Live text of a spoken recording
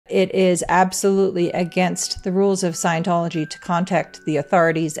it is absolutely against the rules of Scientology to contact the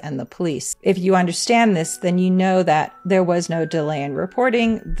authorities and the police. If you understand this, then you know that there was no delay in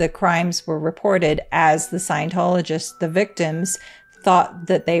reporting. The crimes were reported as the Scientologists, the victims, thought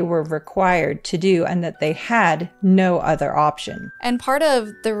that they were required to do and that they had no other option. And part of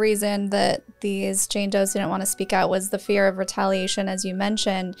the reason that these Jane Does didn't want to speak out was the fear of retaliation, as you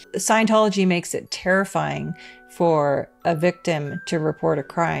mentioned. Scientology makes it terrifying for a victim to report a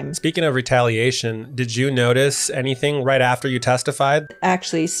crime. Speaking of retaliation, did you notice anything right after you testified?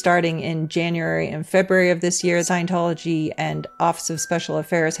 Actually, starting in January and February of this year, Scientology and Office of Special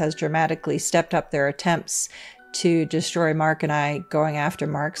Affairs has dramatically stepped up their attempts to destroy Mark and I, going after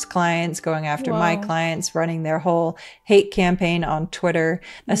Mark's clients, going after my clients, running their whole hate campaign on Twitter.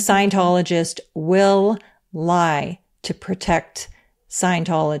 A Scientologist will lie to protect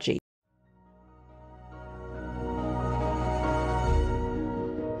Scientology.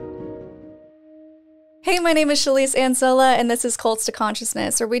 Hey, my name is Shelise Ansola, and this is Cults to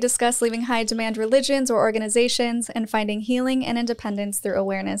Consciousness, where we discuss leaving high-demand religions or organizations and finding healing and independence through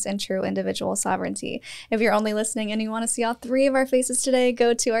awareness and true individual sovereignty. If you're only listening and you want to see all three of our faces today,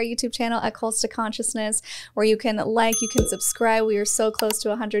 go to our YouTube channel at Cults to Consciousness, where you can like, you can subscribe. We are so close to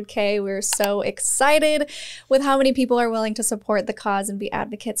 100K. We're so excited with how many people are willing to support the cause and be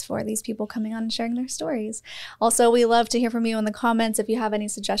advocates for these people coming on and sharing their stories. Also, we love to hear from you in the comments. If you have any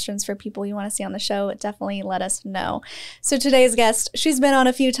suggestions for people you want to see on the show, definitely let us know. So today's guest, she's been on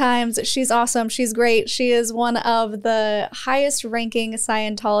a few times. She's awesome. She's great. She is one of the highest ranking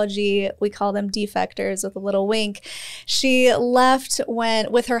Scientology, we call them defectors with a little wink. She left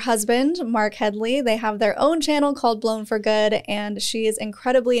with her husband, Mark Headley. They have their own channel called Blown for Good, and she is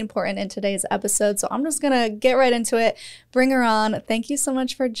incredibly important in today's episode. So I'm just going to get right into it. Bring her on. Thank you so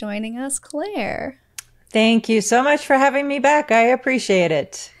much for joining us, Claire. Thank you so much for having me back. I appreciate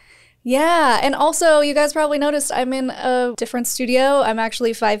it. Yeah, and also you guys probably noticed I'm in a different studio. I'm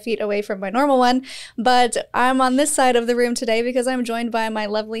actually 5 feet away from my normal one, but I'm on this side of the room today because I'm joined by my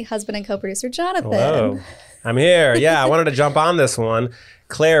lovely husband and co-producer, Jonathan. Hello, I'm here. Yeah, I wanted to jump on this one.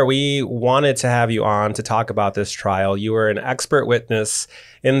 Claire, we wanted to have you on to talk about this trial. You were an expert witness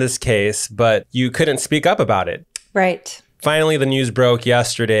in this case, but you couldn't speak up about it. Right. Finally, the news broke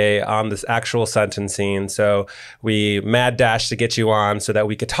yesterday on this actual sentencing, so we mad dashed to get you on so that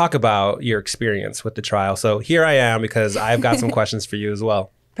we could talk about your experience with the trial. So here I am because I've got some questions for you as well.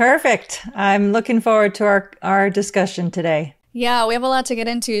 Perfect. I'm looking forward to our discussion today. Yeah, we have a lot to get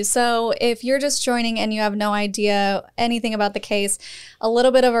into. So if you're just joining and you have no idea anything about the case, a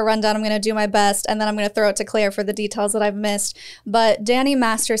little bit of a rundown. I'm going to do my best, and then I'm going to throw it to Claire for the details that I've missed. But Danny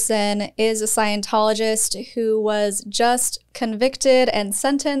Masterson is a Scientologist who was just convicted and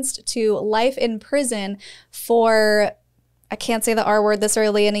sentenced to life in prison for, I can't say the R word this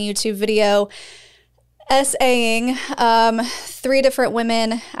early in a YouTube video, SAing 3 different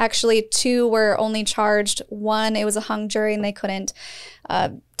women. Actually, 2 were only charged. 1, it was a hung jury and they couldn't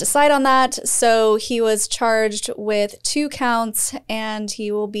decide on that. So he was charged with 2 counts and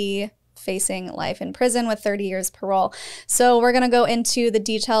he will be facing life in prison with 30 years parole. So we're going to go into the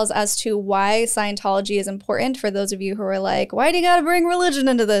details as to why Scientology is important for those of you who are like, why do you got to bring religion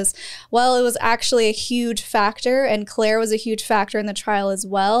into this? Well, it was actually a huge factor, and Claire was a huge factor in the trial as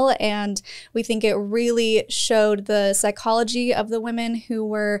well. And we think it really showed the psychology of the women who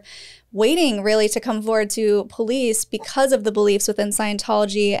were waiting really to come forward to police because of the beliefs within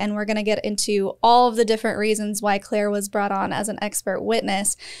Scientology. And we're going to get into all of the different reasons why Claire was brought on as an expert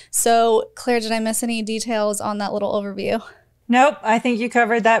witness. So Claire, did I miss any details on that little overview? Nope. I think you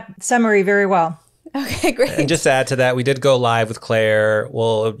covered that summary very well. Okay, great. And just to add to that, we did go live with Claire,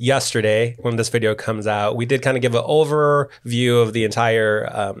 well, yesterday when this video comes out. We did kind of give an overview of the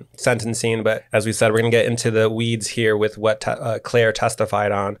entire sentencing, but as we said, we're going to get into the weeds here with what Claire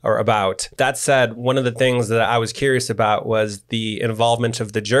testified on or about. That said, one of the things that I was curious about was the involvement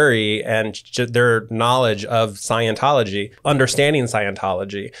of the jury and their knowledge of Scientology, understanding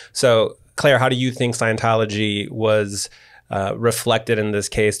Scientology. So Claire, how do you think Scientology was reflected in this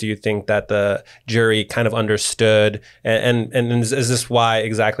case? Do you think that the jury kind of understood? And is this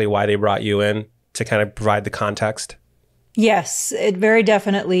exactly why they brought you in, to kind of provide the context? Yes, it very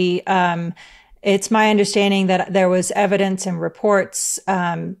definitely. It's my understanding that there was evidence and reports,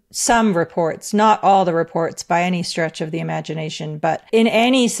 some reports, not all the reports by any stretch of the imagination, but in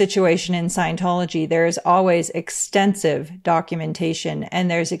any situation in Scientology, there is always extensive documentation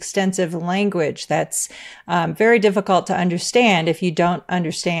and there's extensive language that's very difficult to understand if you don't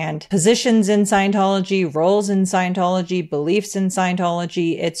understand positions in Scientology, roles in Scientology, beliefs in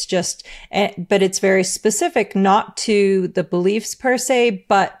Scientology. It's just, but it's very specific, not to the beliefs per se,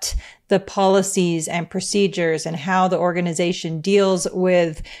 but the policies and procedures and how the organization deals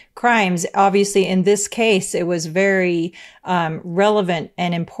with crimes. Obviously, in this case, it was very relevant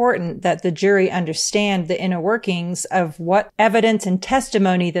and important that the jury understand the inner workings of what evidence and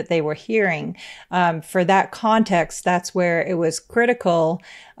testimony that they were hearing. For that context, that's where it was critical,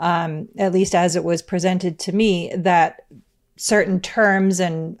 at least as it was presented to me, that certain terms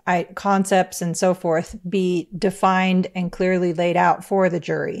and concepts and so forth be defined and clearly laid out for the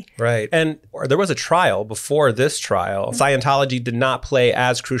jury. Right. And there was a trial before this trial. Scientology did not play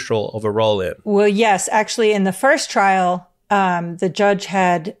as crucial of a role in. Well, yes. Actually, in the first trial, the judge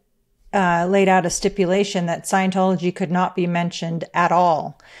had laid out a stipulation that Scientology could not be mentioned at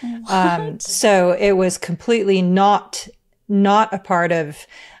all. So it was completely not a part of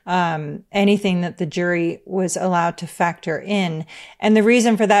anything that the jury was allowed to factor in. And the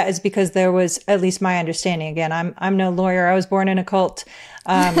reason for that is because there was, at least my understanding, again, I'm no lawyer. I was born in a cult,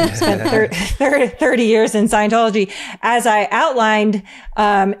 spent 30 years in Scientology. As I outlined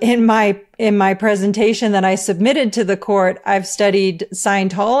in my presentation that I submitted to the court, I've studied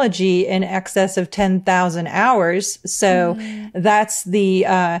Scientology in excess of 10,000 hours. So that's the,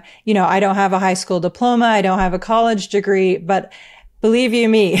 I don't have a high school diploma. I don't have a college degree, but believe you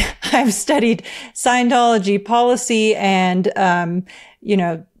me, I've studied Scientology policy and,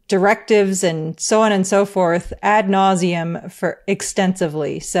 directives and so on and so forth ad nauseum for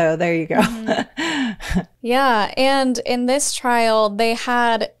extensively. So there you go. Yeah. And in this trial, they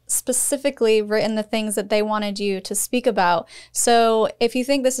had specifically written the things that they wanted you to speak about. So if you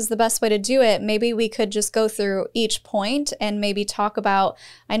think this is the best way to do it, maybe we could just go through each point and maybe talk about,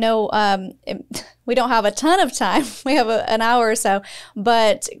 I know we don't have a ton of time. We have an hour or so,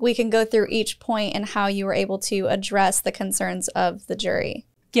 but we can go through each point and how you were able to address the concerns of the jury.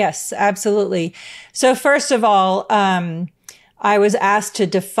 Yes, absolutely. So first of all, I was asked to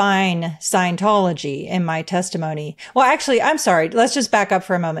define Scientology in my testimony. Well, actually, I'm sorry. Let's just back up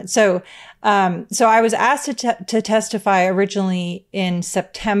for a moment. So I was asked to testify originally in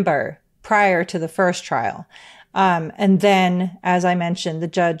September prior to the first trial. And then, as I mentioned, the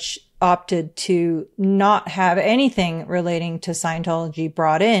judge opted to not have anything relating to Scientology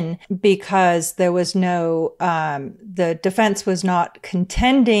brought in because there was no, the defense was not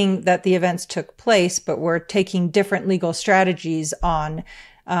contending that the events took place, but were taking different legal strategies on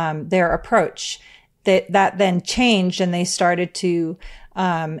their approach. That then changed, and they started to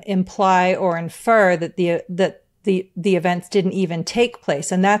imply or infer that the events didn't even take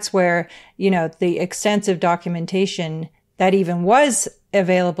place. And that's where, the extensive documentation that even was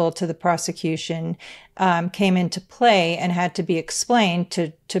available to the prosecution came into play and had to be explained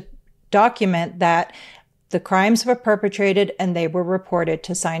to document that the crimes were perpetrated and they were reported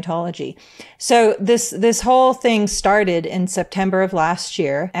to Scientology. So this whole thing started in September of last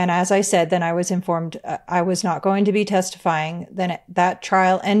year. And as I said, then I was informed I was not going to be testifying. Then that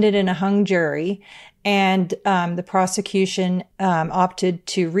trial ended in a hung jury, and the prosecution opted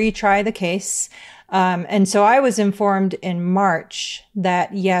to retry the case. And so I was informed in March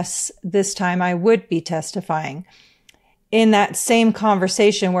that, yes, this time I would be testifying. In that same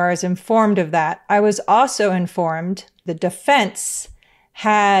conversation where I was informed of that, I was also informed the defense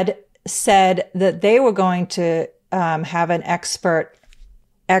had said that they were going to have an expert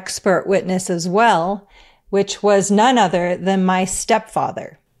witness as well, which was none other than my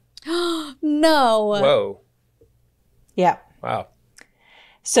stepfather. No. Whoa. Yeah. Wow.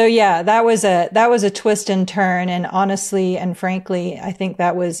 So yeah, that was a twist and turn. And honestly and frankly, I think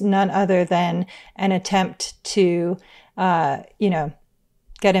that was none other than an attempt to,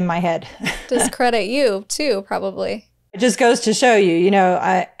 get in my head. Discredit you too, probably. It just goes to show you,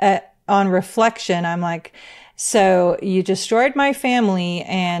 on reflection, I'm like, so you destroyed my family,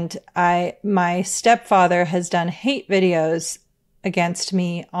 and my stepfather has done hate videos against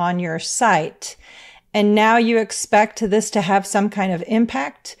me on your site. And now you expect this to have some kind of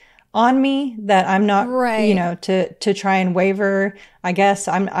impact on me that I'm not, right. To try and waver. I guess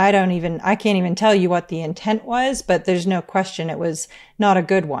I can't even tell you what the intent was, but there's no question it was not a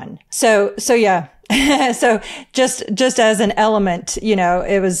good one. So yeah, So just as an element, you know,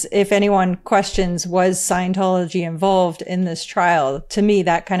 it was, if anyone questions, was Scientology involved in this trial? To me,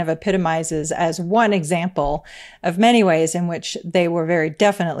 that kind of epitomizes as one example of many ways in which they were very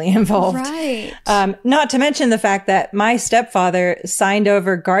definitely involved. Right. Not to mention the fact that my stepfather signed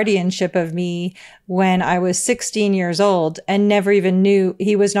over guardianship of me when I was 16 years old and never even knew,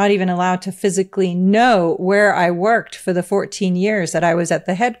 he was not even allowed to physically know where I worked for the 14 years that I was at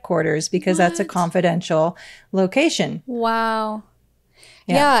the headquarters, because that's a confidential location. Wow.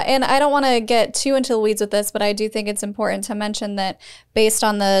 Yeah, and I don't want to get too into the weeds with this, but I do think it's important to mention that based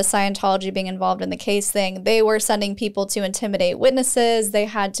on the Scientology being involved in the case thing, they were sending people to intimidate witnesses. They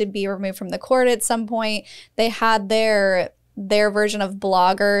had to be removed from the court at some point. They had their version of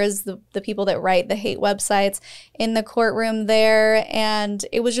bloggers, the people that write the hate websites, in the courtroom there. And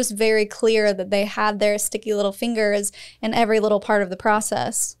it was just very clear that they had their sticky little fingers in every little part of the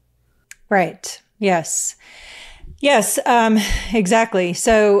process. Right. Yes. Yes, exactly.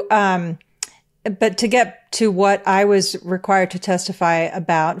 So, but to get to what I was required to testify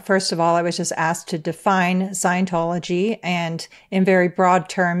about, first of all, I was just asked to define Scientology. And in very broad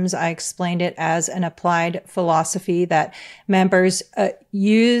terms, I explained it as an applied philosophy that members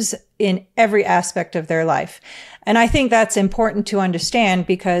use in every aspect of their life. And I think that's important to understand,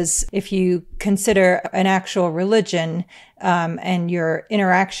 because if you consider an actual religion, and your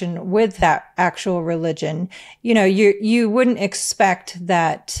interaction with that actual religion, you know, you wouldn't expect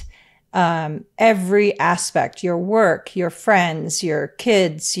that every aspect, your work, your friends, your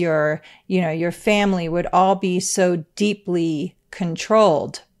kids, your family would all be so deeply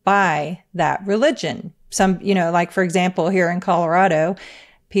controlled by that religion. Some, like, for example, here in Colorado,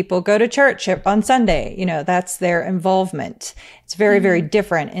 people go to church on Sunday. That's their involvement. It's very, very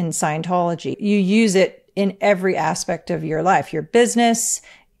different in Scientology. You use it in every aspect of your life, your business,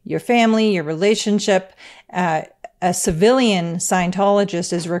 your family, your relationship. A civilian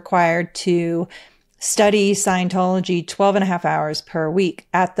Scientologist is required to study Scientology 12 and a half hours per week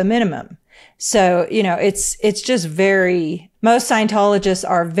at the minimum. So, it's just most Scientologists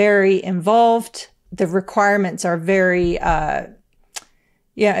are very involved. The requirements are very,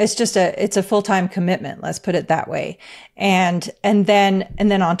 it's a full-time commitment. Let's put it that way. And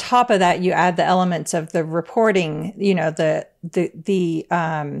then on top of that, you add the elements of the reporting, the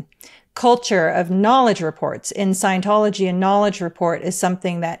culture of knowledge reports. In Scientology, a knowledge report is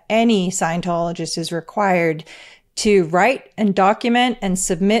something that any Scientologist is required to write and document and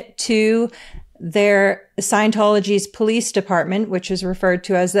submit to their Scientology's police department, which is referred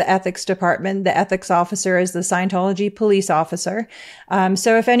to as the ethics department. The ethics officer is the Scientology police officer.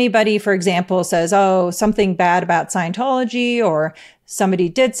 So if anybody, for example, says, something bad about Scientology, or somebody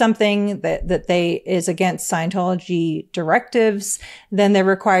did something that is against Scientology directives, then they're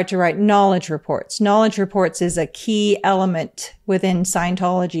required to write knowledge reports. Knowledge reports is a key element within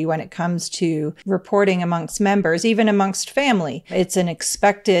Scientology when it comes to reporting amongst members, even amongst family. It's an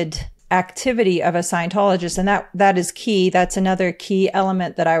expected activity of a Scientologist, and that is key. That's another key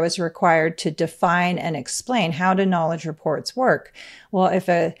element that I was required to define and explain. How do knowledge reports work? Well, if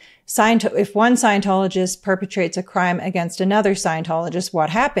one Scientologist perpetrates a crime against another Scientologist,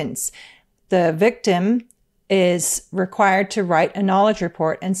 what happens? The victim is required to write a knowledge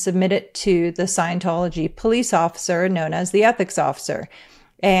report and submit it to the Scientology police officer, known as the ethics officer,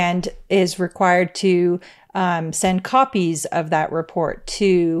 and is required to send copies of that report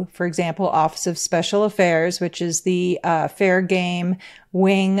to, for example, Office of Special Affairs, which is the fair game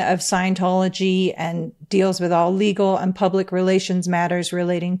wing of Scientology and deals with all legal and public relations matters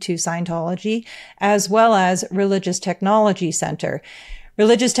relating to Scientology, as well as Religious Technology Center.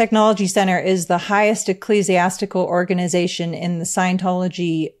 Religious Technology Center is the highest ecclesiastical organization in the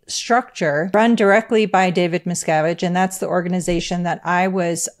Scientology structure, run directly by David Miscavige, and that's the organization that I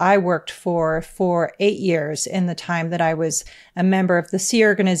worked for 8 years in the time that I was a member of the Sea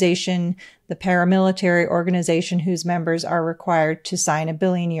organization, the paramilitary organization whose members are required to sign a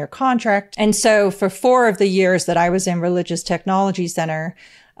billion-year contract. And so for 4 of the years that I was in Religious Technology Center,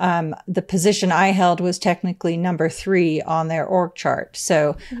 the position I held was technically number 3 on their org chart.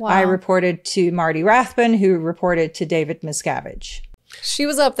 So wow. I reported to Marty Rathbun, who reported to David Miscavige. She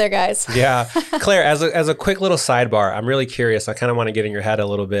was up there, guys. Yeah. Claire, as a quick little sidebar, I'm really curious. I kind of want to get in your head a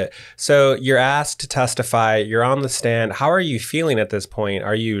little bit. So you're asked to testify. You're on the stand. How are you feeling at this point?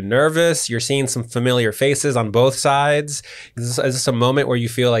 Are you nervous? You're seeing some familiar faces on both sides. Is this a moment where you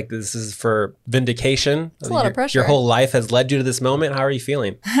feel like this is for vindication? It's a lot of pressure. Your whole life has led you to this moment. How are you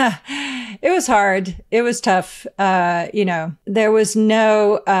feeling? It was hard. It was tough. There was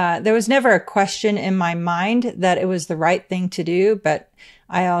never a question in my mind that it was the right thing to do, but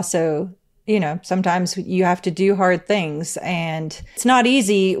I also you know, sometimes you have to do hard things, and it's not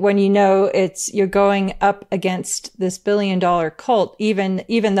easy when you know you're going up against this billion-dollar cult.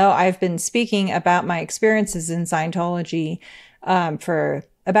 Even though I've been speaking about my experiences in Scientology for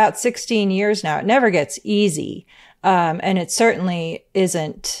about 16 years now, it never gets easy, and it certainly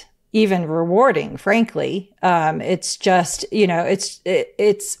isn't even rewarding, frankly. It's just, you know,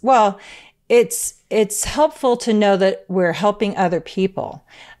 it's helpful to know that we're helping other people.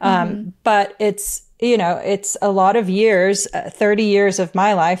 But it's, you know, it's a lot of years, 30 years of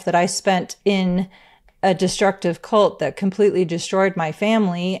my life that I spent in a destructive cult that completely destroyed my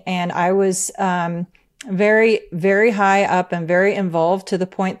family. And I was very, very high up and very involved to the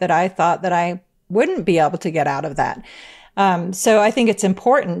point that I thought that I wouldn't be able to get out of that. So I think it's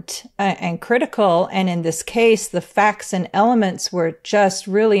important and critical. And in this case, the facts and elements were just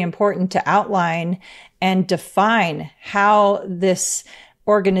really important to outline and define how this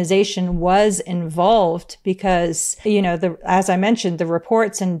organization was involved, because, you know, as I mentioned, the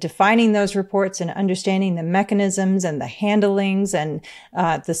reports and defining those reports and understanding the mechanisms and the handlings and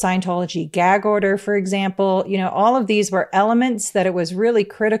the Scientology gag order, for example, you know, all of these were elements that it was really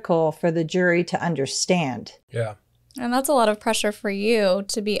critical for the jury to understand. Yeah. And that's a lot of pressure for you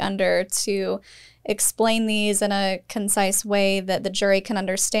to be under, to explain these in a concise way that the jury can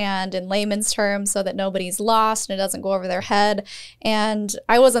understand in layman's terms so that nobody's lost and it doesn't go over their head. And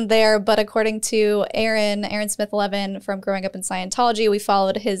I wasn't there, but according to Aaron Smith 11 from Growing Up in Scientology, we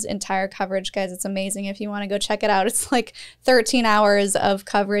followed his entire coverage, guys. It's amazing. If you want to go check it out, it's like 13 hours of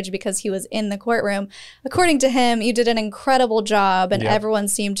coverage because he was in the courtroom. According to him, you did an incredible job, and everyone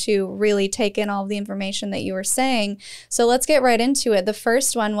seemed to really take in all of the information that you were saying. So let's get right into it. The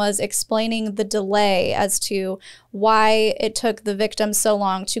first one was explaining the delay as to why it took the victim so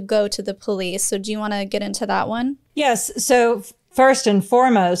long to go to the police. So do you want to get into that one? Yes. So first and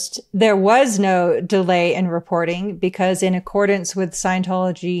foremost, there was no delay in reporting because in accordance with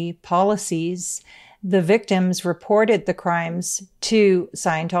Scientology policies, the victims reported the crimes to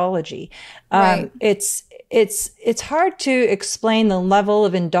Scientology. Right. It's hard to explain the level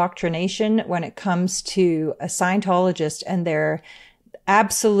of indoctrination when it comes to a Scientologist and their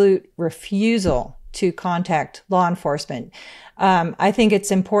absolute refusal to contact law enforcement. I think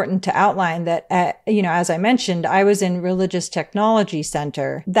it's important to outline that, you know, as I mentioned, I was in Religious Technology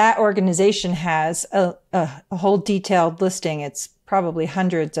Center. That organization has a whole detailed listing. It's probably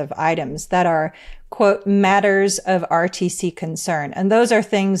hundreds of items that are, quote, matters of RTC concern. And those are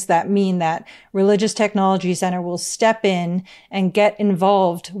things that mean that Religious Technology Center will step in and get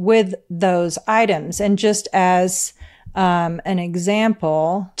involved with those items. And just as an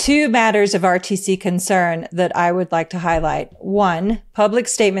example, 2 matters of RTC concern that I would like to highlight. 1, public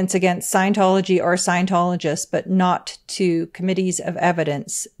statements against Scientology or Scientologists, but not to committees of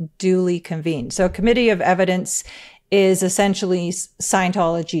evidence duly convened. So a committee of evidence is essentially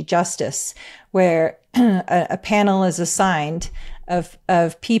Scientology justice, where a panel is assigned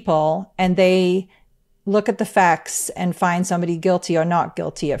of people and they look at the facts and find somebody guilty or not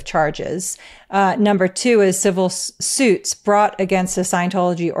guilty of charges. Number 2 is civil suits brought against a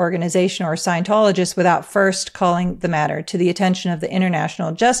Scientology organization or Scientologist without first calling the matter to the attention of the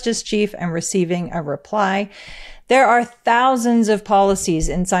International Justice Chief and receiving a reply. There are thousands of policies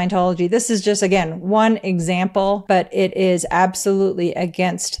in Scientology. This is just, again, one example, but it is absolutely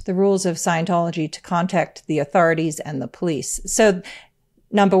against the rules of Scientology to contact the authorities and the police. So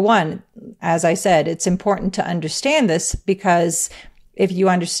number 1, as I said, it's important to understand this because if you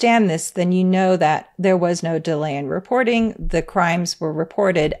understand this, then you know that there was no delay in reporting. The crimes were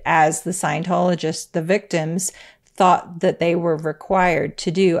reported as the Scientologists, the victims, thought that they were required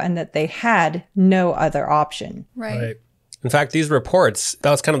to do and that they had no other option. Right. In fact, these reports, that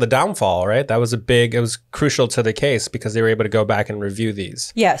was kind of the downfall, right? It was crucial to the case because they were able to go back and review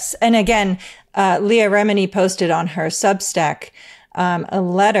these. Yes. And again, Leah Remini posted on her Substack a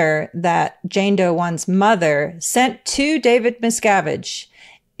letter that Jane Doe 1's mother sent to David Miscavige,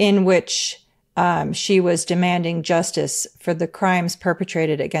 in which she was demanding justice for the crimes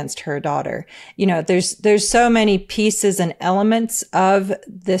perpetrated against her daughter. You know, there's so many pieces and elements of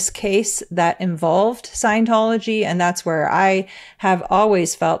this case that involved Scientology, and that's where I have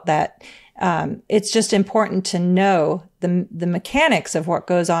always felt that it's just important to know the mechanics of what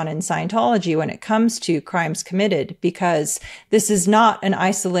goes on in Scientology when it comes to crimes committed, because this is not an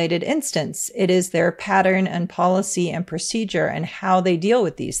isolated instance. It is their pattern and policy and procedure and how they deal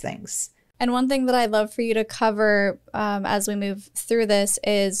with these things. And one thing that I'd love for you to cover as we move through this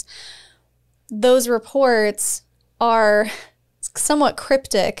is those reports are somewhat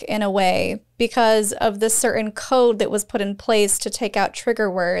cryptic in a way because of this certain code that was put in place to take out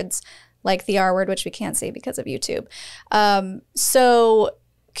trigger words. like the R word, which we can't say because of YouTube. So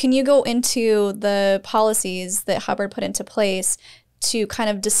can you go into the policies that Hubbard put into place to kind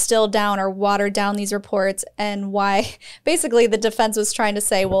of distill down or water down these reports, and why basically the defense was trying to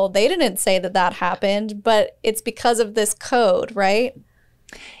say, well, they didn't say that that happened, but it's because of this code, right?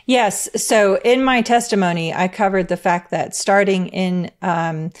 Yes. So in my testimony, I covered the fact that starting in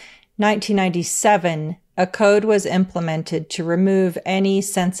 1997, a code was implemented to remove any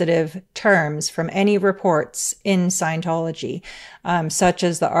sensitive terms from any reports in Scientology, such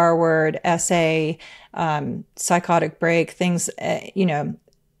as the R word, SA, psychotic break, things,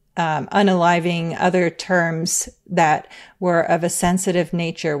 unaliving, other terms that were of a sensitive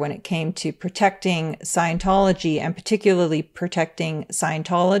nature when it came to protecting Scientology, and particularly protecting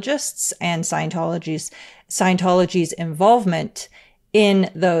Scientologists and Scientology's involvement in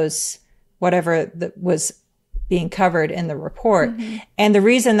those, whatever that was being covered in the report. Mm-hmm. And the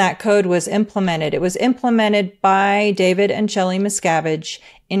reason that code was implemented, it was implemented by David and Shelley Miscavige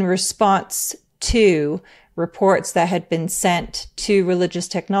in response to reports that had been sent to Religious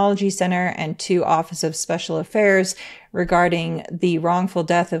Technology Center and to Office of Special Affairs regarding the wrongful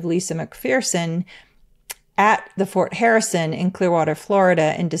death of Lisa McPherson at the Fort Harrison in Clearwater,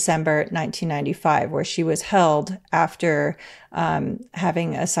 Florida in December 1995, where she was held after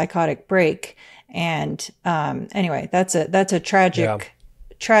having a psychotic break. And anyway, that's a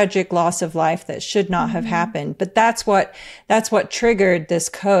tragic loss of life that should not have happened. But that's what triggered this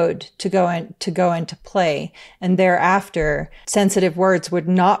code to go into play. And thereafter, sensitive words would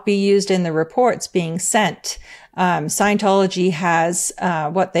not be used in the reports being sent. Scientology has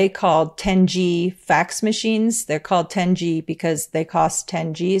what they called 10G fax machines. They're called 10G because they cost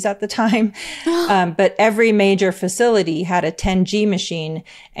 10 Gs at the time. But every major facility had a 10G machine,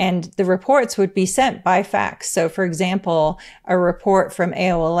 and the reports would be sent by fax. So, for example, a report from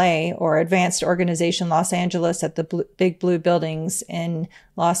AOLA, or Advanced Organization Los Angeles, at the big blue buildings in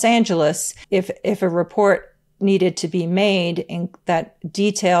Los Angeles, if a report needed to be made in that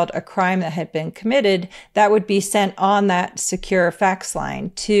detailed a crime that had been committed, that would be sent on that secure fax line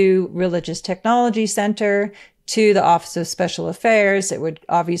to Religious Technology Center, to the Office of Special Affairs. It would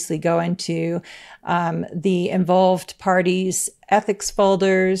obviously go into the involved parties' ethics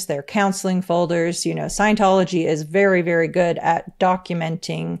folders, their counseling folders. Scientology is very, very good at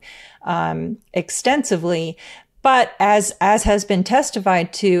documenting extensively. But as has been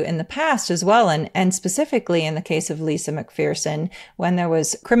testified to in the past as well, and specifically in the case of Lisa McPherson, when there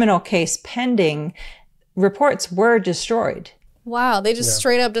was a criminal case pending, reports were destroyed. Wow, they just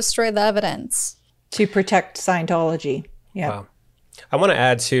straight up destroyed the evidence. To protect Scientology. Yeah. Wow. I want to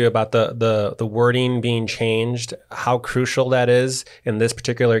add too about the wording being changed, how crucial that is in this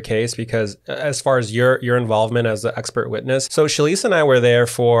particular case, because as far as your involvement as the expert witness. So Shelise and I were there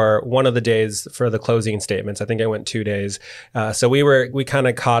for one of the days for the closing statements. I think I went 2 days. So we kind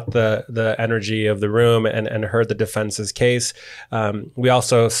of caught the energy of the room and heard the defense's case. We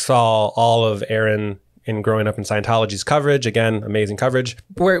also saw all of Aaron in Growing Up in Scientology's coverage. Again, amazing coverage,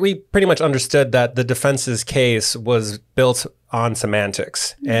 where we pretty much understood that the defense's case was built on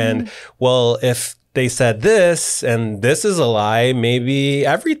semantics. Mm-hmm. And well, if they said this and this is a lie, maybe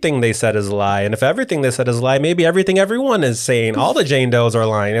everything they said is a lie. And if everything they said is a lie, maybe everything everyone is saying, all the Jane Does are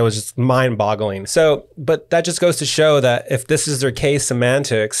lying. It was just mind boggling. So, but that just goes to show that if this is their case,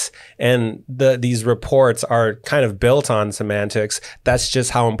 semantics, and these reports are kind of built on semantics, that's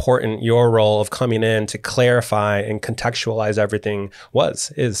just how important your role of coming in to clarify and contextualize everything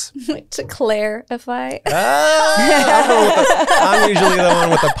is. To clarify. I'm usually the one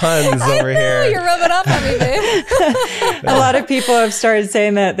with the puns over here. You're rubbing off on me, babe. A lot of people have started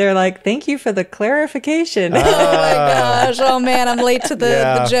saying that. They're like, thank you for the clarification. Oh my gosh. Oh man, I'm late to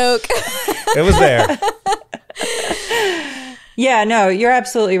the joke. It was there. Yeah, no, you're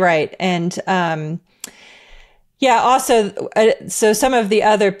absolutely right. And also, so some of the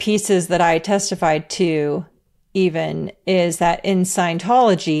other pieces that I testified to even is that in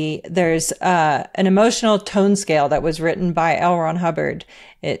Scientology, there's an emotional tone scale that was written by L. Ron Hubbard.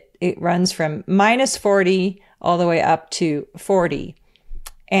 It runs from -40 all the way up to 40.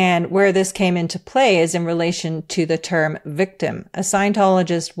 And where this came into play is in relation to the term victim. A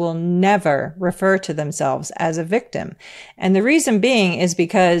Scientologist will never refer to themselves as a victim. And the reason being is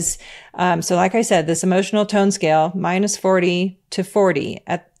because, so like I said, this emotional tone scale, -40 to 40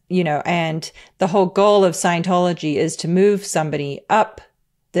 and the whole goal of Scientology is to move somebody up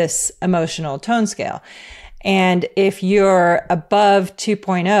this emotional tone scale. And if you're above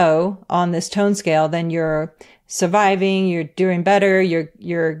 2.0 on this tone scale, then you're surviving, you're doing better,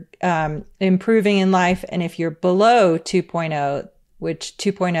 you're improving in life. And if you're below 2.0, which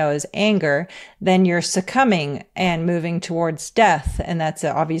 2.0 is anger, then you're succumbing and moving towards death. And that's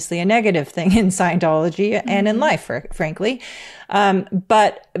obviously a negative thing in Scientology and in life, frankly.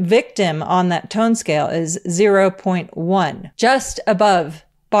 But victim on that tone scale is 0.1, just above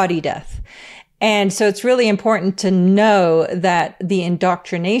body death. And so it's really important to know that the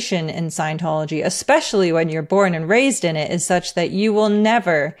indoctrination in Scientology, especially when you're born and raised in it, is such that you will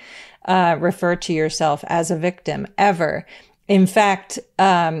never refer to yourself as a victim ever. In fact,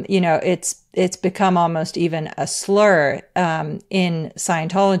 it's become almost even a slur in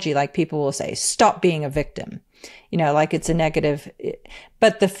Scientology. Like people will say, "Stop being a victim." Like it's a negative.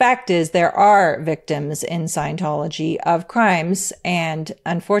 But the fact is there are victims in Scientology of crimes. And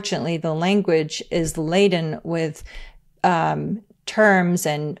unfortunately, the language is laden with terms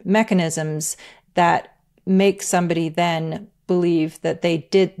and mechanisms that make somebody then believe that they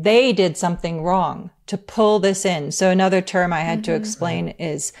did something wrong to pull this in. So another term I had to explain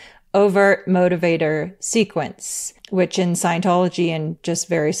is overt motivator sequence, which in Scientology, in just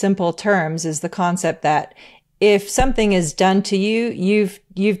very simple terms, is the concept that if something is done to you,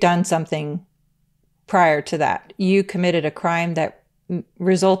 you've done something prior to that. You committed a crime that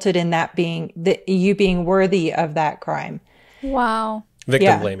resulted in you being worthy of that crime. Wow.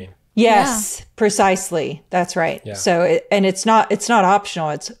 Victim blaming. Yes, precisely. That's right. Yeah. So, it's not optional.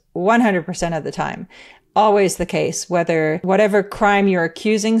 It's 100% of the time. Always the case, whatever crime you're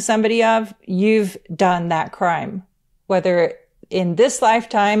accusing somebody of, you've done that crime, whether in this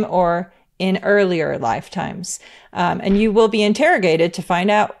lifetime or in earlier lifetimes. And you will be interrogated to find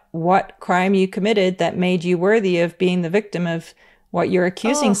out what crime you committed that made you worthy of being the victim of what you're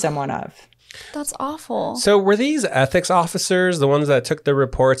accusing someone of. That's awful. So were these ethics officers the ones that took the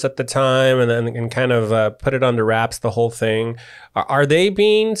reports at the time and kind of put it under wraps, the whole thing? Are they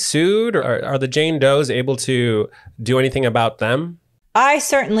being sued, or are the Jane Does able to do anything about them? I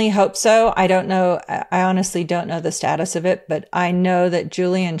certainly hope so. I don't know. I honestly don't know the status of it, but I know that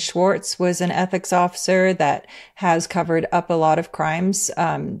Julian Schwartz was an ethics officer that has covered up a lot of crimes.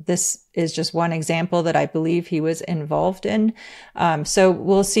 This is just one example that I believe he was involved in. So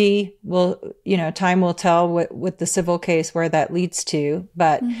we'll see. Time will tell with the civil case where that leads to.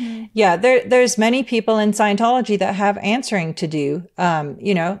 But yeah, there's many people in Scientology that have answering to do.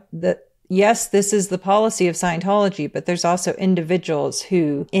 Yes, this is the policy of Scientology, but there's also individuals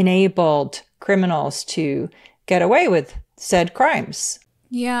who enabled criminals to get away with said crimes.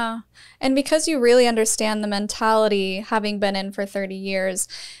 Yeah. And because you really understand the mentality, having been in for 30 years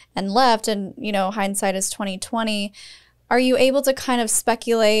and left, and, hindsight is 2020, are you able to kind of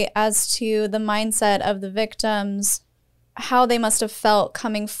speculate as to the mindset of the victims, how they must have felt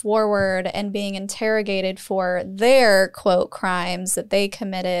coming forward and being interrogated for their, quote, crimes that they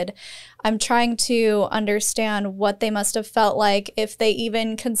committed? I'm trying to understand what they must have felt like if they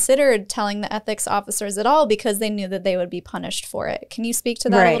even considered telling the ethics officers at all, because they knew that they would be punished for it. Can you speak to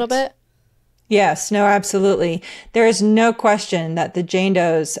that a little bit? Yes, no, absolutely. There is no question that the Jane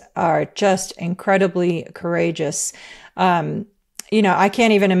Does are just incredibly courageous. I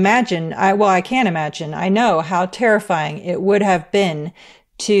can't even imagine. I can imagine. I know how terrifying it would have been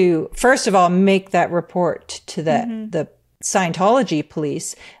to, first of all, make that report to the Scientology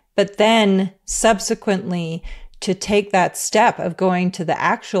police, but then subsequently to take that step of going to the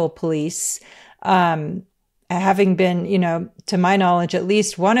actual police, having been, to my knowledge, at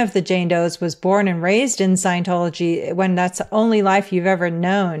least one of the Jane Does was born and raised in Scientology, when that's the only life you've ever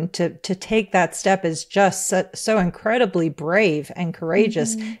known. To take that step is just so incredibly brave and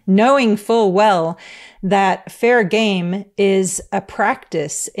courageous, knowing full well that fair game is a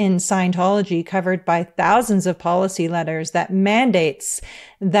practice in Scientology covered by thousands of policy letters that mandates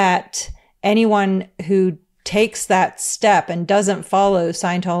that anyone who takes that step and doesn't follow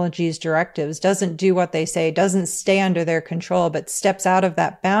Scientology's directives, doesn't do what they say, doesn't stay under their control, but steps out of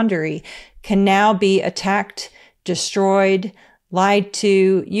that boundary, can now be attacked, destroyed, lied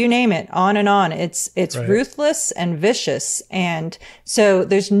to, you name it, on and on. It's right. Ruthless and vicious. And so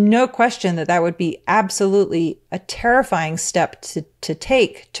there's no question that would be absolutely a terrifying step to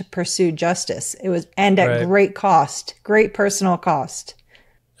take to pursue justice. It was, and at right. Great cost, great personal cost.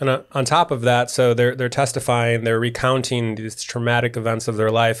 And on top of that, so they're testifying, they're recounting these traumatic events of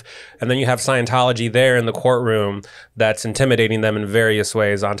their life, and then you have Scientology there in the courtroom that's intimidating them in various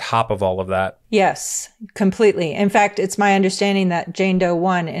ways on top of all of that. Yes, completely. In fact, it's my understanding that Jane Doe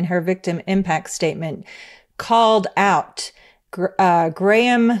 1 in her victim impact statement called out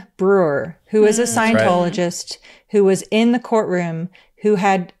Graham Brewer, who is a Scientologist, who was in the courtroom, who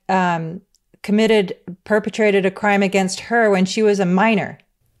had perpetrated a crime against her when she was a minor.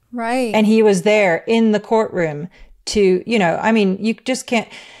 Right. And he was there in the courtroom to, I mean, you just can't,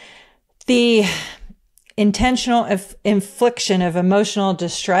 the intentional infliction of emotional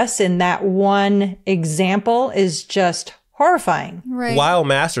distress in that one example is just horrifying. Right. While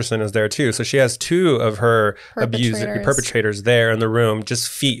Masterson is there too. So she has two of her perpetrators there in the room, just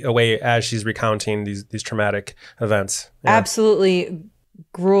feet away as she's recounting these traumatic events. Yeah. Absolutely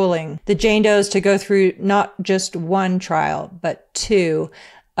grueling. The Jane Does to go through not just one trial, but two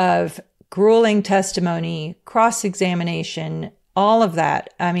of grueling testimony, cross-examination, all of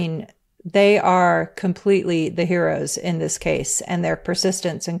that. I mean, they are completely the heroes in this case, and their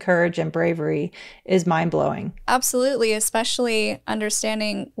persistence and courage and bravery is mind-blowing. Absolutely, especially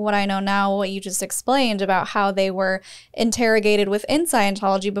understanding what I know now, what you just explained about how they were interrogated within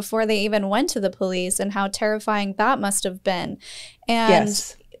Scientology before they even went to the police, and how terrifying that must have been. And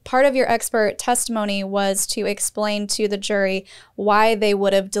yes. Part of your expert testimony was to explain to the jury why they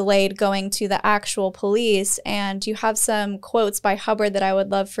would have delayed going to the actual police. And you have some quotes by Hubbard that I would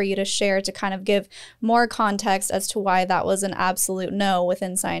love for you to share to kind of give more context as to why that was an absolute no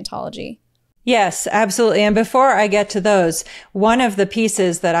within Scientology. Yes, absolutely. And before I get to those, one of the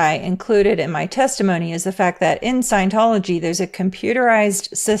pieces that I included in my testimony is the fact that in Scientology, there's a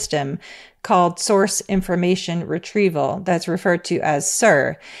computerized system called source information retrieval that's referred to as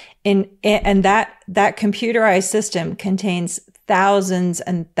SIR. And that computerized system contains thousands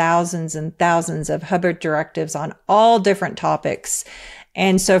and thousands and thousands of Hubbard directives on all different topics.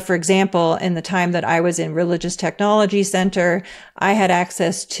 And so, for example, in the time that I was in Religious Technology Center, I had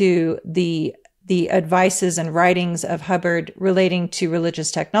access to the advices and writings of Hubbard relating to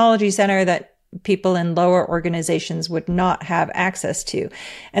Religious Technology Center that people in lower organizations would not have access to.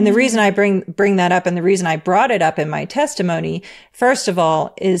 And the reason I bring that up, and the reason I brought it up in my testimony, first of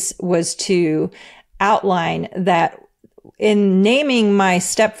all, was to outline that in naming my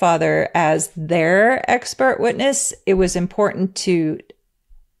stepfather as their expert witness, it was important to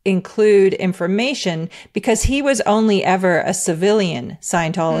include information because he was only ever a civilian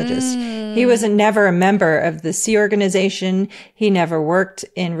Scientologist. He was never a member of the Sea Organization. He never worked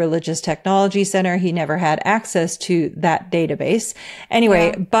in Religious Technology Center. He never had access to that database.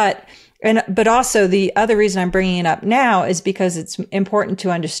 Anyway, yeah. But also the other reason I'm bringing it up now is because it's important to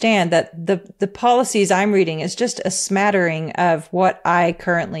understand that the policies I'm reading is just a smattering of what I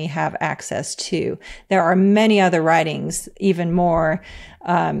currently have access to. There are many other writings, even more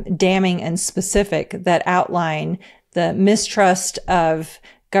damning and specific, that outline the mistrust of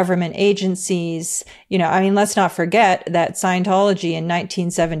government agencies. I mean, let's not forget that Scientology in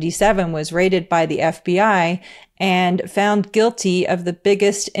 1977 was raided by the FBI and found guilty of the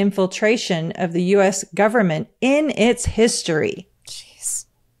biggest infiltration of the U.S. government in its history. Jeez.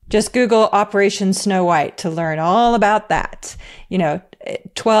 Just Google Operation Snow White to learn all about that.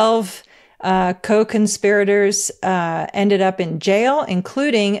 12 co-conspirators ended up in jail,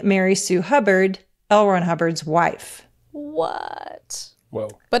 including Mary Sue Hubbard, L. Ron Hubbard's wife. What? Whoa.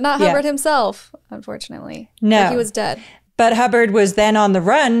 But not Hubbard himself, unfortunately. No. But he was dead. But Hubbard was then on the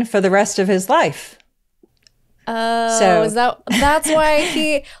run for the rest of his life. So that's why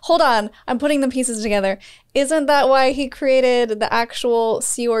he, hold on, I'm putting the pieces together. Isn't that why he created the actual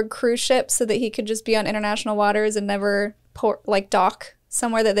Sea Org cruise ship so that he could just be on international waters and never dock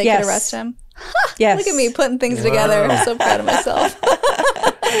somewhere that they could arrest him? Yes. Look at me putting things together. I'm so proud of myself.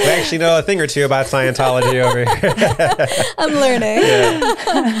 We actually know a thing or two about Scientology over here. I'm learning.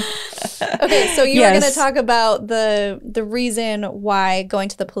 Yeah. Okay, so you were going to talk about the reason why going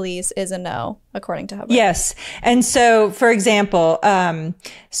to the police is a no, according to Hubbard. Yes. And so, for example,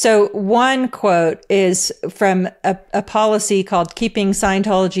 so one quote is from a policy called Keeping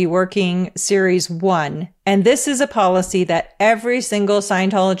Scientology Working Series 1. And this is a policy that every single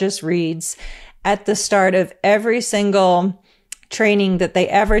Scientologist reads at the start of every single training that they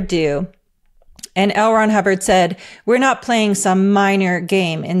ever do. And L. Ron Hubbard said, "We're not playing some minor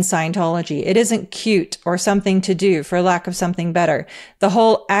game in Scientology. It isn't cute or something to do for lack of something better. The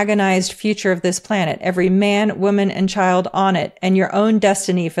whole agonized future of this planet, every man, woman, and child on it, and your own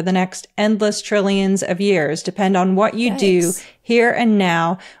destiny for the next endless trillions of years depend on what you do here and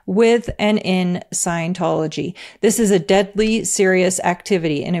now with and in Scientology. This is a deadly serious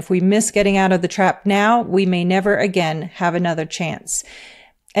activity. And if we miss getting out of the trap now, we may never again have another chance."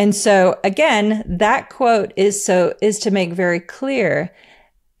 And so again, that quote is to make very clear,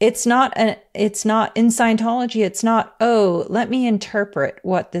 it's not in Scientology. It's not, oh, let me interpret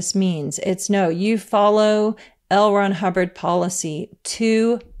what this means. It's no, you follow L. Ron Hubbard policy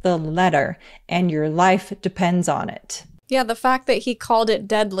to the letter and your life depends on it. Yeah. The fact that he called it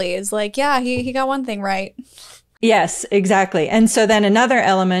deadly is like, yeah, he got one thing right. Yes, exactly. And so then another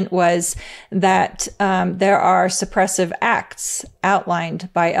element was that there are suppressive acts outlined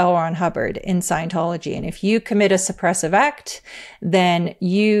by L. Ron Hubbard in Scientology. And if you commit a suppressive act, then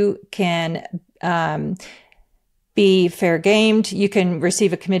you can be fair gamed. You can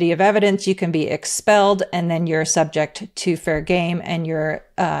receive a committee of evidence. You can be expelled, and then you're subject to fair game, and you're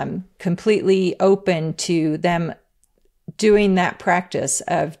completely open to them doing that practice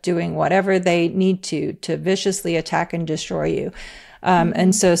of doing whatever they need to viciously attack and destroy you.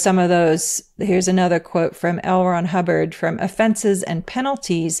 And so some of those, here's another quote from L. Ron Hubbard: from offenses and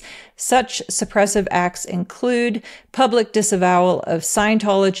penalties, such suppressive acts include public disavowal of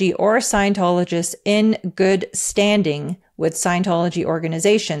Scientology or Scientologists in good standing with Scientology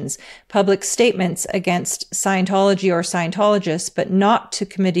organizations, public statements against Scientology or Scientologists, but not to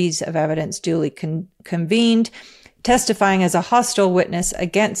committees of evidence duly convened, testifying as a hostile witness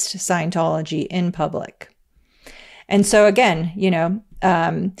against Scientology in public. And so again,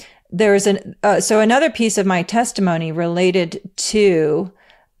 there is so another piece of my testimony related to,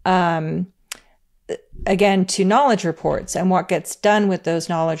 again, to knowledge reports and what gets done with those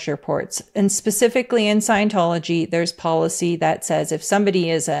knowledge reports. And specifically in Scientology, there's policy that says if somebody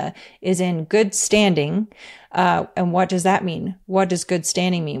is in good standing, and what does that mean? What does good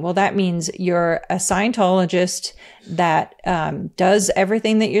standing mean? Well, that means you're a Scientologist that does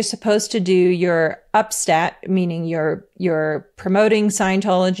everything that you're supposed to do. You're upstat, meaning you're promoting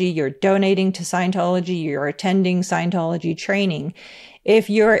Scientology, you're donating to Scientology, you're attending Scientology training. If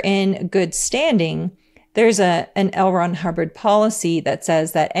you're in good standing, there's an L. Ron Hubbard policy that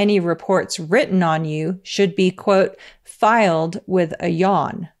says that any reports written on you should be, quote, filed with a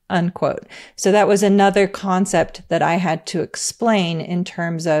yawn, unquote. So that was another concept that I had to explain in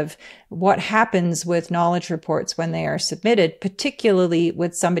terms of what happens with knowledge reports when they are submitted, particularly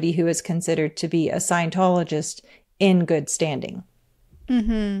with somebody who is considered to be a Scientologist in good standing.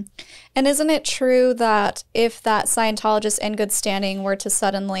 Mm-hmm. And isn't it true that if that Scientologist in good standing were to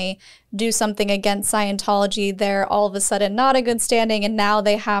suddenly do something against Scientology, they're all of a sudden not in good standing, and now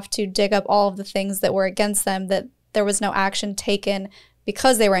they have to dig up all of the things that were against them, that there was no action taken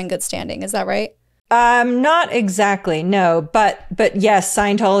because they were in good standing? Is that right? Not exactly, no, but yes,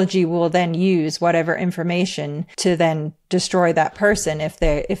 Scientology will then use whatever information to then destroy that person if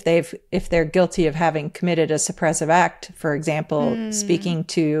they're guilty of having committed a suppressive act, for example, speaking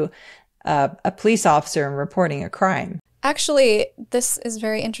to a police officer and reporting a crime. Actually, this is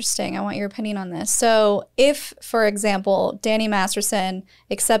very interesting. I want your opinion on this. So if, for example, Danny Masterson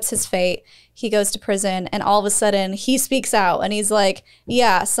accepts his fate, he goes to prison, and all of a sudden he speaks out and he's like,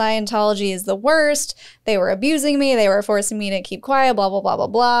 yeah, Scientology is the worst. They were abusing me. They were forcing me to keep quiet, blah, blah, blah, blah,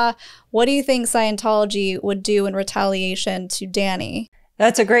 blah. What do you think Scientology would do in retaliation to Danny?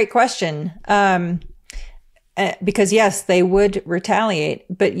 That's a great question. Because yes, they would retaliate,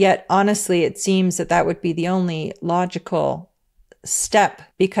 but yet honestly, it seems that would be the only logical step,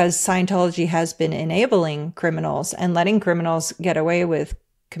 because Scientology has been enabling criminals and letting criminals get away with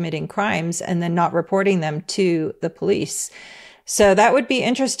committing crimes and then not reporting them to the police. So that would be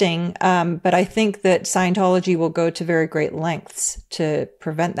interesting. But I think that Scientology will go to very great lengths to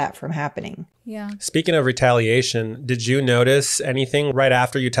prevent that from happening. Yeah. Speaking of retaliation, did you notice anything right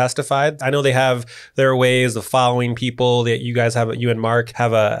after you testified? I know they have their ways of following people. That you guys have, you and Mark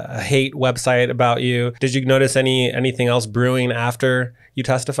have a hate website about you. Did you notice anything else brewing after you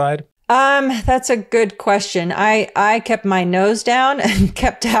testified? That's a good question. I kept my nose down and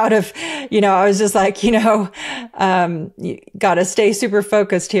kept out of, I was just like, you got to stay super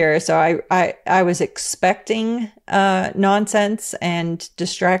focused here. So I was expecting, nonsense and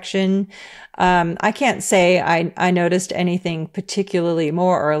distraction. I can't say I noticed anything particularly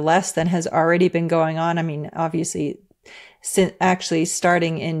more or less than has already been going on. I mean, obviously, actually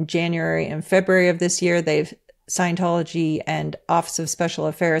starting in January and February of this year, Scientology and Office of Special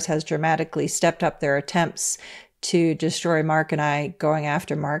Affairs has dramatically stepped up their attempts to destroy Mark and I, going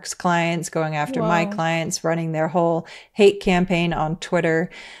after Mark's clients, going after my clients, running their whole hate campaign on Twitter.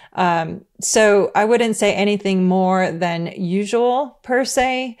 So I wouldn't say anything more than usual per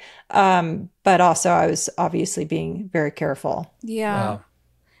se. But also I was obviously being very careful. Yeah. Wow.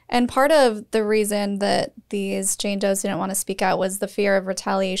 And part of the reason that these Jane Does didn't want to speak out was the fear of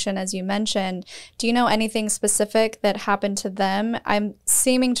retaliation, as you mentioned. Do you know anything specific that happened to them? I'm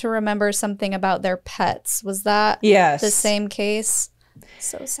seeming to remember something about their pets. Was that the same case?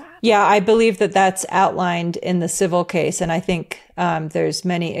 So sad. Yeah, I believe that's outlined in the civil case. And I think there's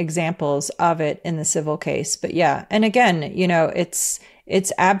many examples of it in the civil case. But yeah, and again, it's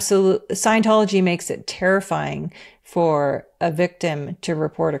absolute. Scientology makes it terrifying for a victim to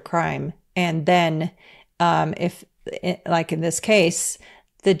report a crime and then if, like in this case,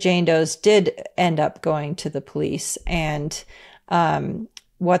 the Jane Does did end up going to the police, and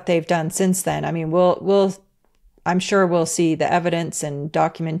what they've done since then. I mean, I'm sure we'll see the evidence and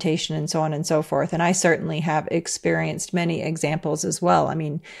documentation and so on and so forth. And I certainly have experienced many examples as well. I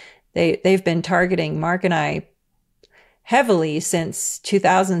mean, they've been targeting Mark and I heavily since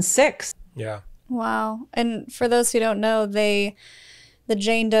 2006. Yeah. Wow. And for those who don't know, the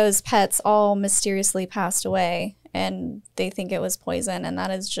Jane Doe's pets all mysteriously passed away, and they think it was poison, and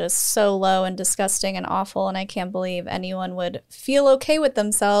that is just so low and disgusting and awful, and I can't believe anyone would feel okay with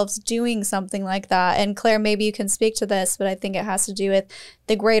themselves doing something like that. And Claire, maybe you can speak to this, but I think it has to do with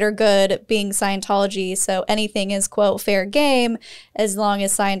the greater good being Scientology, so anything is, quote, fair game as long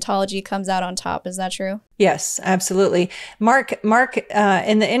as Scientology comes out on top. Is that true? Yes, absolutely. Mark,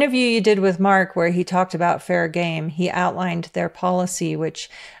 in the interview you did with Mark, where he talked about fair game, he outlined their policy, which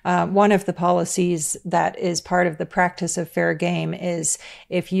one of the policies that is part of the practice of fair game is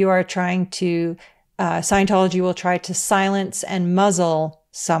if you are trying to, Scientology will try to silence and muzzle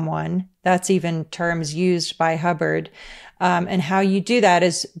someone. That's even terms used by Hubbard. And how you do that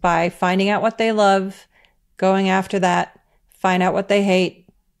is by finding out what they love, going after that, find out what they hate,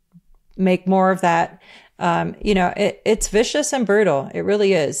 make more of that. It's vicious and brutal. It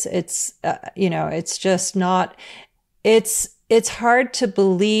really is. It's, it's just not, it's hard to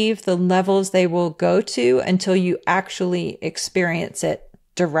believe the levels they will go to until you actually experience it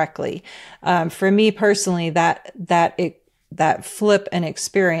directly. For me personally, that flip and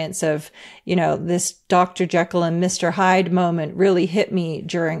experience of, this Dr. Jekyll and Mr. Hyde moment really hit me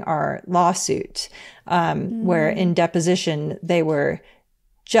during our lawsuit, where in deposition, they were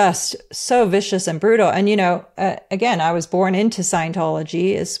just so vicious and brutal. And, again, I was born into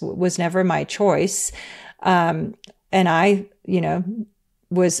Scientology. It was never my choice. And I,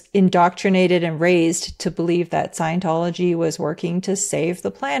 was indoctrinated and raised to believe that Scientology was working to save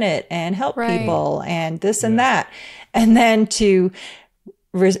the planet and help people and this and that. And then to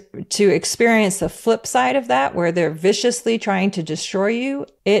experience the flip side of that, where they're viciously trying to destroy you,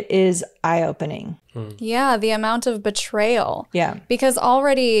 it is eye-opening. Yeah, the amount of betrayal. Yeah. Because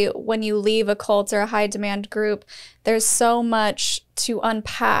already when you leave a cult or a high demand group, there's so much to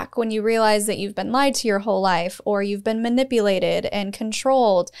unpack when you realize that you've been lied to your whole life, or you've been manipulated and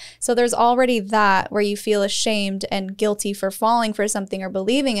controlled. So there's already that where you feel ashamed and guilty for falling for something or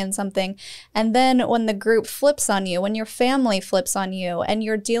believing in something. And then when the group flips on you, when your family flips on you, and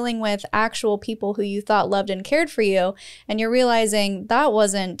you're dealing with actual people who you thought loved and cared for you, and you're realizing that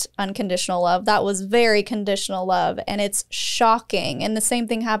wasn't unconditional love, that was very conditional love, and it's shocking. And the same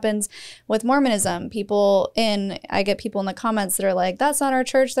thing happens with Mormonism. I get people in the comments that are like, that's not our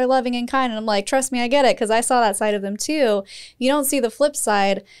church, they're loving and kind. And I'm like, trust me, I get it, because I saw that side of them too. You don't see the flip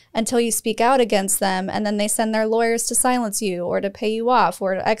side until you speak out against them, and then they send their lawyers to silence you or to pay you off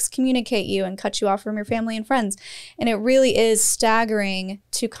or to excommunicate you and cut you off from your family and friends. And it really is staggering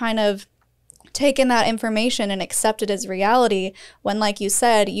to kind of take in that information and accept it as reality when, like you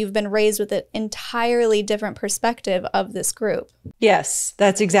said, you've been raised with an entirely different perspective of this group. Yes,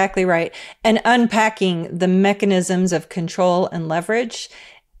 that's exactly right. And unpacking the mechanisms of control and leverage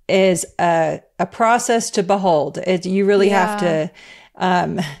is a process to behold. You really have to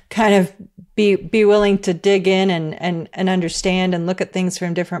kind of be willing to dig in and understand and look at things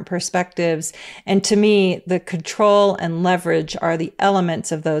from different perspectives. And to me, the control and leverage are the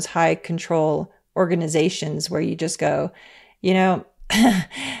elements of those high control organizations where you just go,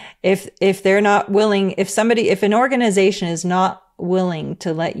 if they're not willing, if an organization is not willing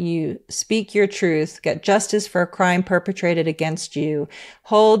to let you speak your truth, get justice for a crime perpetrated against you,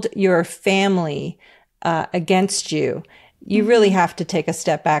 hold your family against you, you really have to take a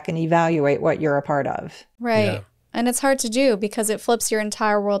step back and evaluate what you're a part of. Right. Yeah. And it's hard to do because it flips your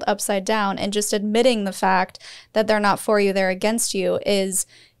entire world upside down. And just admitting the fact that they're not for you, they're against you, is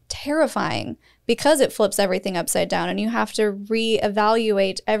terrifying because it flips everything upside down. And you have to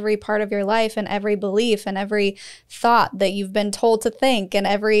reevaluate every part of your life and every belief and every thought that you've been told to think and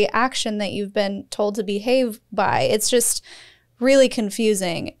every action that you've been told to behave by. It's just really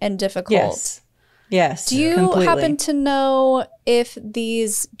confusing and difficult. Yes, Do you completely. happen to know if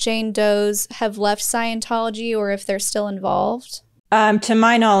these Jane Does have left Scientology or if they're still involved? To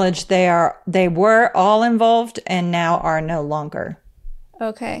my knowledge, they were all involved and now are no longer.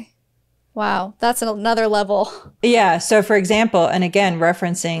 Okay. Wow. That's another level. Yeah. So for example, and again,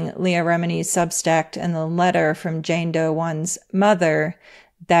 referencing Leah Remini's Substack and the letter from Jane Doe 1's mother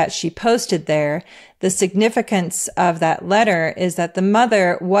that she posted there, the significance of that letter is that the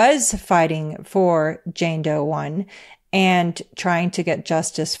mother was fighting for Jane Doe 1 and trying to get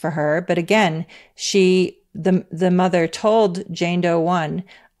justice for her. But again, the mother told Jane Doe 1,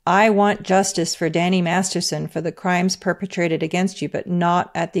 I want justice for Danny Masterson for the crimes perpetrated against you, but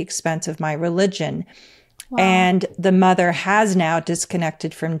not at the expense of my religion. Wow. And the mother has now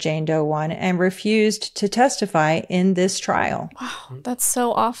disconnected from Jane Doe 1 and refused to testify in this trial. Wow, that's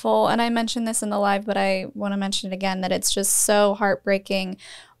so awful. And I mentioned this in the live, but I want to mention it again, that it's just so heartbreaking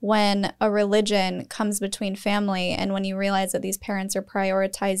when a religion comes between family, and when you realize that these parents are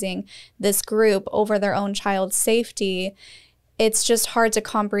prioritizing this group over their own child's safety. It's just hard to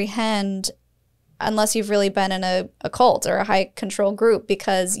comprehend unless you've really been in a cult or a high control group,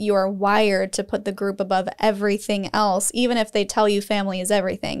 because you are wired to put the group above everything else. Even if they tell you family is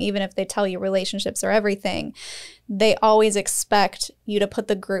everything, even if they tell you relationships are everything, they always expect you to put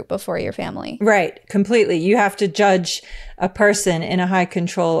the group before your family. Right, completely. You have to judge a person in a high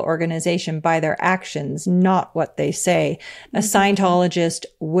control organization by their actions, not what they say. A Scientologist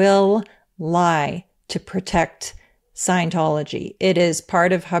will lie to protect Scientology. It is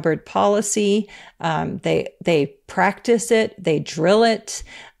part of Hubbard policy. They practice it, they drill it.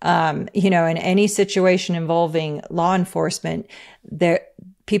 In any situation involving law enforcement,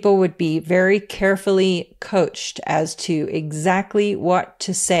 people would be very carefully coached as to exactly what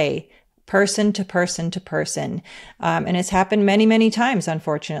to say, person to person to person. And it's happened many, many times,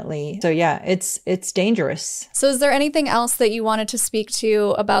 unfortunately. So yeah, it's dangerous. So is there anything else that you wanted to speak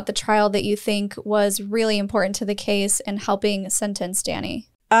to about the trial that you think was really important to the case in helping sentence Danny?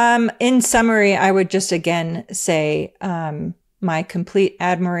 In summary, I would just again say my complete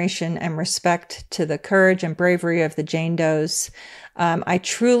admiration and respect to the courage and bravery of the Jane Does. I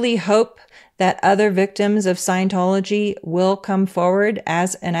truly hope that other victims of Scientology will come forward,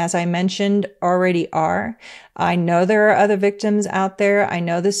 as I mentioned, already are. I know there are other victims out there. I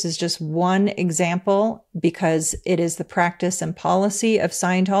know this is just one example, because it is the practice and policy of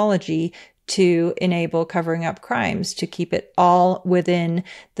Scientology to enable covering up crimes, to keep it all within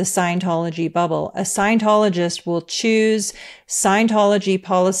the Scientology bubble. A Scientologist will choose Scientology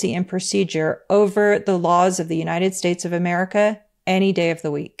policy and procedure over the laws of the United States of America any day of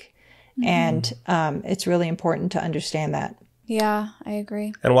the week. And it's really important to understand that. Yeah, I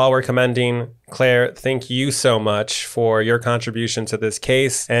agree. And while we're commending Claire, thank you so much for your contribution to this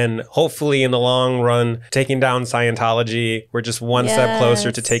case. And hopefully in the long run, taking down Scientology, we're just one step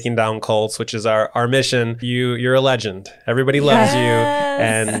closer to taking down cults, which is our mission. You're a legend. Everybody loves you.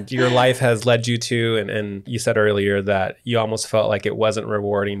 And your life has led you to, and you said earlier that you almost felt like it wasn't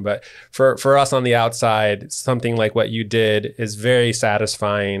rewarding. But for us on the outside, something like what you did is very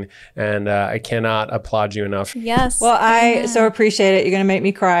satisfying. And I cannot applaud you enough. Yes. Well, I so appreciate it. You're going to make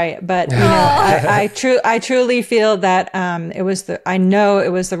me cry. But, I truly feel that I know it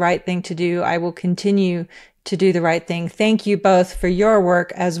was the right thing to do. I will continue to do the right thing. Thank you both for your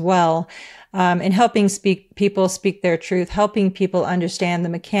work as well, in helping people speak their truth, helping people understand the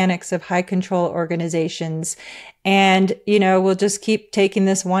mechanics of high control organizations. And, we'll just keep taking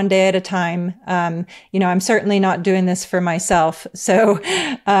this one day at a time. I'm certainly not doing this for myself. So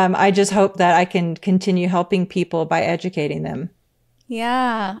I just hope that I can continue helping people by educating them.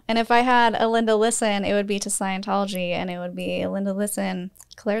 Yeah. And if I had a Linda Listen, it would be to Scientology, and it would be, Linda Listen,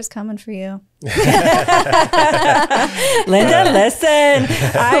 Claire's coming for you. Linda, listen.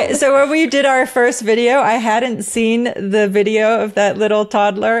 So when we did our first video, I hadn't seen the video of that little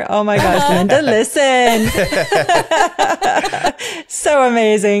toddler. Oh my gosh, Linda, listen. So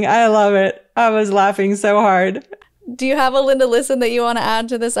amazing. I love it. I was laughing so hard. Do you have a Linda Listen that you want to add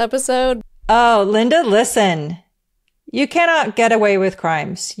to this episode? Oh, Linda, listen. You cannot get away with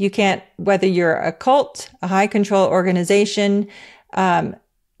crimes. You can't, whether you're a cult, a high control organization,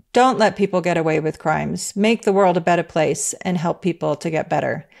 don't let people get away with crimes. Make the world a better place and help people to get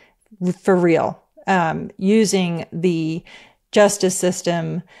better, for real. Using the justice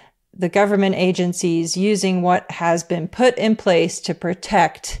system, the government agencies, using what has been put in place to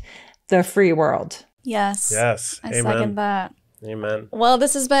protect the free world. Yes. Yes. I second that. Amen. Well,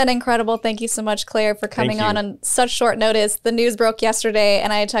 this has been incredible. Thank you so much, Claire, for coming on such short notice. The news broke yesterday,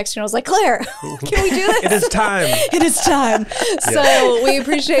 and I texted you and I was like, Claire, can we do this? It is time. It is time. So we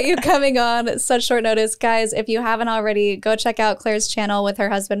appreciate you coming on at such short notice. Guys, if you haven't already, go check out Claire's channel with her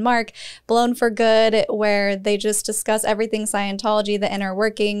husband, Mark, Blown for Good, where they just discuss everything Scientology, the inner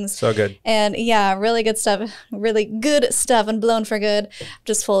workings. So good. And yeah, really good stuff. Really good stuff and Blown for Good. I'm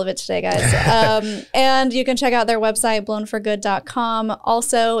just full of it today, guys. And you can check out their website, blownforgood.com.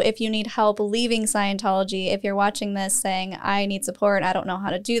 Also, if you need help leaving Scientology, if you're watching this saying, I need support, I don't know how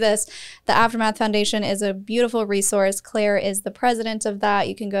to do this, the Aftermath Foundation is a beautiful resource. Claire is the president of that.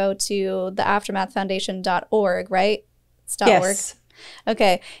 You can go to theaftermathfoundation.org, right? Yes.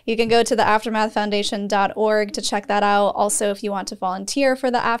 Okay, you can go to the aftermathfoundation.org to check that out. Also, if you want to volunteer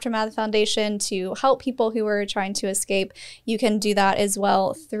for the Aftermath Foundation to help people who are trying to escape, you can do that as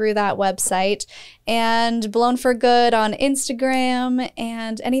well through that website. And Blown for Good on Instagram.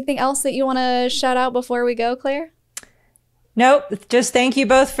 And anything else that you want to shout out before we go, Claire? Nope. Just thank you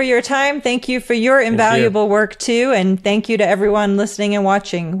both for your time. Thank you for your invaluable work too. And thank you to everyone listening and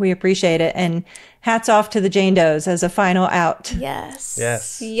watching. We appreciate it. And hats off to the Jane Does as a final out. Yes.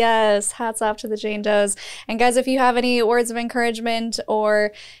 Yes. Yes. Hats off to the Jane Does. And guys, if you have any words of encouragement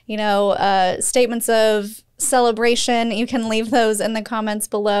or, statements of celebration, you can leave those in the comments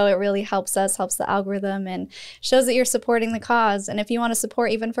below. It really helps us, helps the algorithm, and shows that you're supporting the cause. And if you want to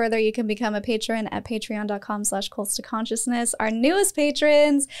support even further, you can become a patron at patreon.com/cults to consciousness. Our newest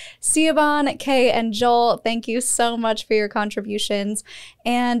patrons, Siobhan, Kay, and Joel, thank you so much for your contributions.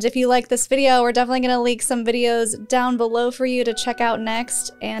 And if you like this video, we're definitely going to link some videos down below for you to check out next.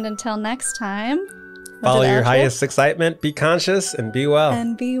 And until next time, follow your highest excitement, be conscious, and be well.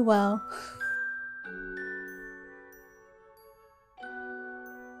 And be well.